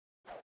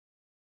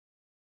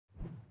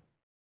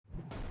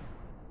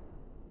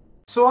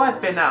So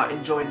I've been out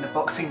enjoying the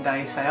Boxing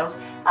Day sales.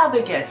 Have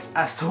a guess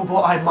as to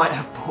what I might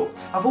have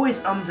bought. I've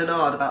always ummed and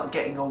ahed about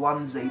getting a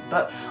onesie,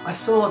 but I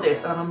saw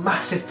this and I'm a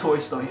massive Toy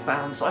Story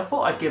fan, so I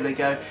thought I'd give it a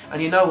go. And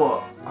you know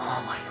what?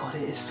 Oh my god,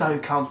 it is so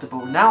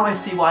comfortable. Now I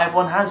see why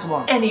everyone has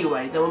one.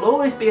 Anyway, there will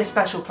always be a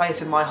special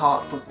place in my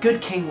heart for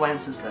good King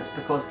Wenceslas,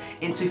 because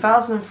in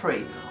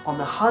 2003, on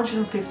the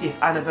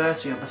 150th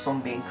anniversary of the song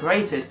being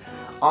created,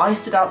 I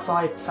stood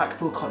outside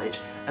Sackville College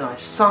and I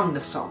sung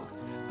the song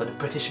for the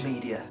British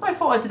media. I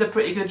thought I did a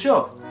pretty good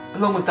job,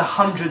 along with the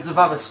hundreds of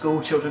other school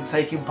children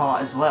taking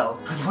part as well.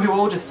 And we were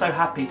all just so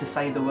happy to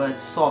say the word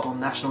sod on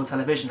national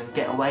television and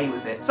get away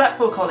with it.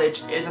 Sackville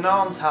College is an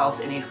almshouse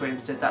in East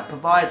Grinstead that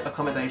provides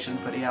accommodation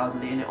for the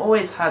elderly, and it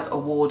always has a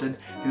warden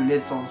who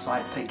lives on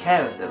site to take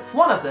care of them.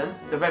 One of them,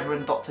 the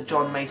Reverend Dr.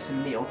 John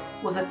Mason Neal,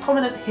 was a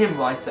prominent hymn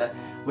writer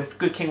with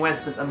Good King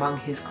Wenceslas among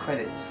his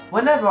credits.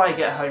 Whenever I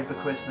get home for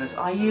Christmas,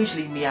 I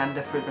usually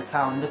meander through the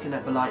town looking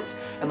at the lights,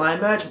 and I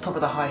emerge from the top of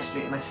the high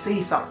street and I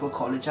see Sackville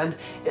College, and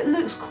it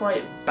looks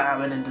quite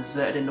barren and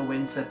deserted in the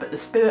winter, but the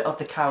spirit of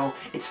the carol,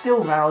 it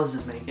still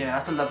rouses me. Yeah,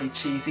 that's a lovely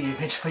cheesy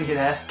image for you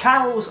there.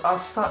 Carols are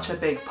such a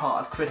big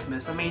part of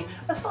Christmas. I mean,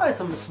 aside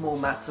from the small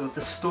matter of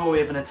the story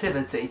of a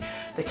nativity,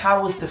 the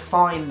carols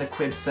define the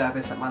crib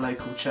service at my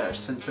local church,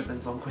 St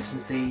Swithin's, on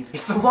Christmas Eve.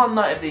 It's the one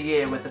night of the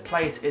year where the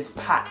place is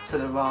packed to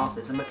the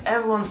rafters, and with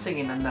everyone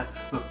singing and the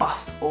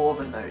robust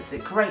organ notes,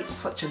 it creates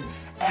such an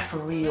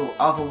ethereal,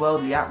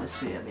 otherworldly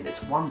atmosphere. I mean,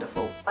 it's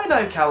wonderful. I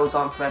know carols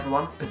aren't for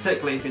everyone,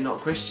 particularly if you're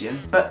not Christian,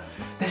 but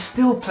there's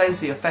still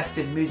plenty of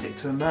festive music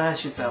to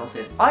immerse yourselves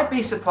in. I'd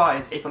be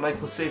surprised if a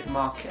local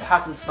supermarket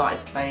hasn't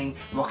started playing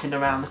Rocking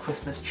Around the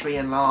Christmas Tree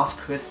and Last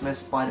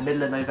Christmas by the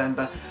middle of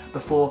November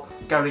before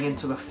going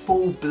into a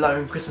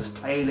full-blown Christmas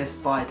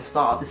playlist by the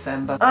start of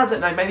December. I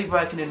don't know, maybe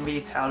working in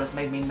retail has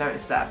made me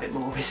notice that a bit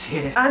more this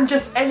year. And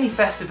just any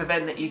festive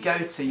event that you go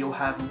to, you'll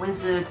have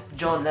Wizard,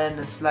 John Lennon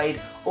and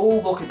Slade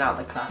all rocking out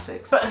the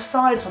classics. But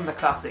aside from the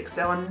classics,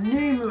 there are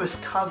numerous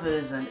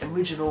covers and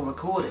original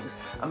recordings.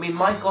 I mean,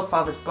 my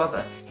godfather's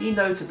brother, he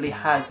notably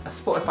has a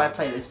Spotify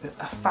playlist with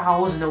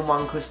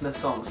 1001 Christmas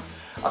songs.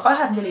 Like, I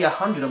have nearly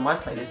 100 on my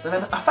playlist, and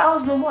then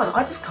 1001,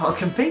 I just can't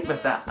compete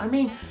with that. I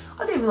mean,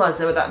 I didn't realise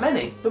there were that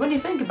many. But when you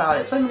think about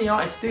it, so many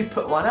artists do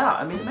put one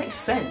out. I mean, it makes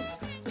sense.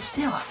 But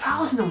still,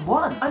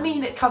 1001! I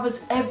mean, it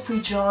covers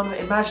every genre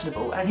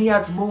imaginable, and he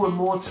adds more and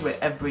more to it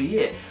every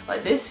year.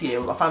 Like this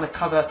year, I found a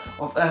cover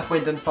of Earth,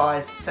 Wind and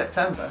Fire's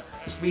September,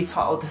 just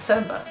retitled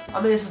December.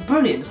 I mean, it's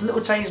brilliant. It's a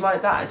little change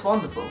like that. It's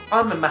wonderful.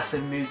 I'm a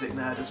massive music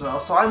nerd as well,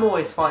 so I'm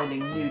always finding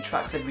new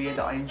tracks every year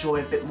that I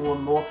enjoy a bit more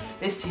and more.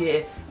 This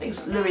year, I think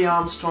it's Louis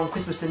Armstrong,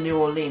 Christmas in New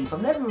Orleans.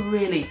 I've never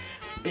really,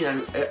 you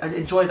know,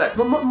 enjoyed that.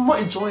 Well, not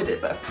enjoyed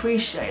it, but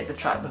appreciated the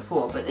track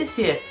before. But this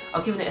year,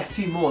 I've given it a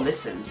few more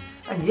listens,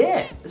 and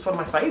yeah, it's one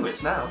of my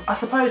favourites now. I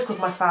suppose because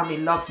my family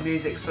loves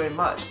music so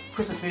much,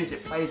 Christmas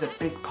music plays a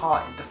big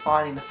part in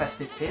defining the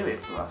festive period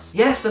for us.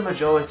 Yes, the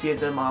majority of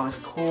them are as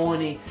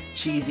corny,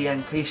 cheesy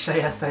and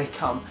cliche as they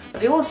come,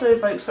 but they also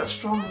evoke such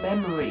strong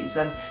memories,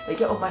 and they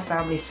get all my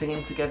family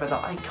singing together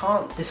that I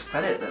can't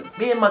discredit them.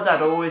 Me and my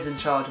dad are always in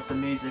charge of the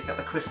music at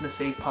the Christmas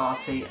Eve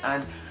party,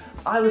 and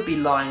I would be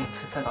lying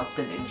if I said I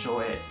didn't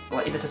enjoy it.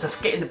 Like, you know,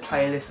 just getting the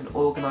playlist and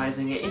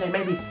organising it, you know,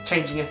 maybe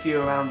changing a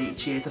few around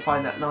each year to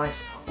find that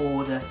nice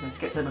order, you know, to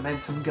get the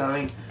momentum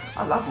going.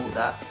 I love all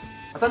that.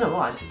 I don't know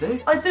why, I just do.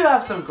 I do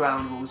have some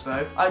ground rules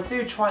though. I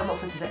do try not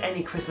to listen to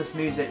any Christmas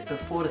music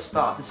before the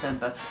start of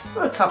December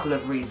for a couple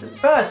of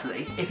reasons.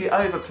 Firstly, if you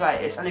overplay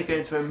it, it's only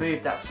going to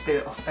remove that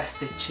spirit of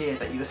festive cheer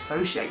that you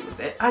associate with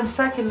it. And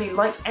secondly,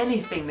 like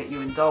anything that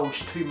you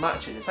indulge too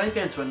much in, it's only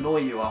going to annoy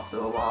you after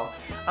a while.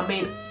 I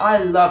mean,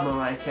 I love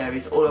Mariah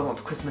Carey's All I Want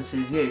for Christmas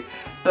Is You,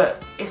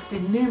 but it's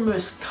the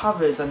numerous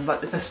covers and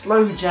like the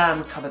slow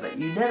jam cover that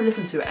you never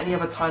listen to at any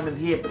other time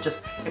of year, but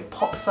just it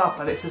pops up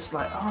and it's just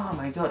like, oh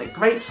my god, it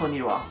grates on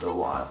you after a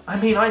while. I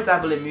mean, I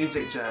dabble in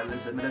music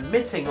journalism, and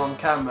admitting on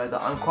camera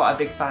that I'm quite a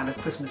big fan of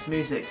Christmas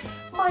music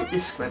might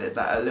discredit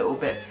that a little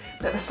bit,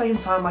 but at the same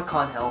time I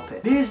can't help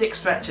it. Music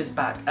stretches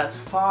back as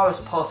far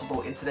as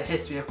possible into the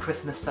history of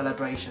Christmas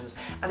celebrations,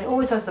 and it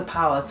always has the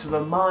power to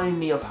remind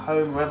me of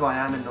home wherever I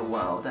am in the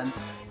world, and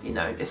you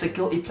know, it's a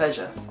guilty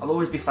pleasure. I'll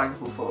always be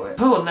thankful for it.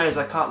 Lord knows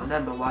I can't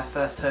remember where I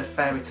first heard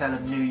Fairy Tale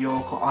of New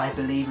York or I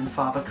Believe in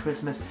Father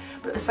Christmas,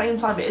 but at the same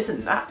time it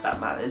isn't that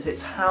matters,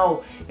 it's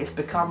how it's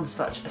become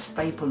such a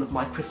staple of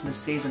my Christmas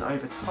season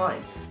over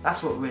time.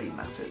 That's what really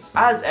matters.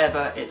 As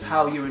ever, it's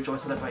how you enjoy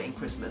celebrating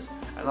Christmas,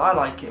 and I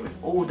like it with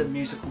all the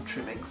musical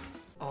trimmings.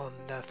 On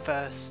the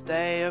first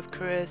day of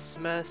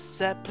Christmas,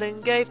 Zeppelin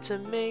gave to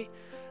me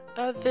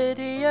a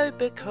video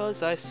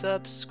because I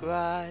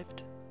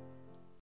subscribed.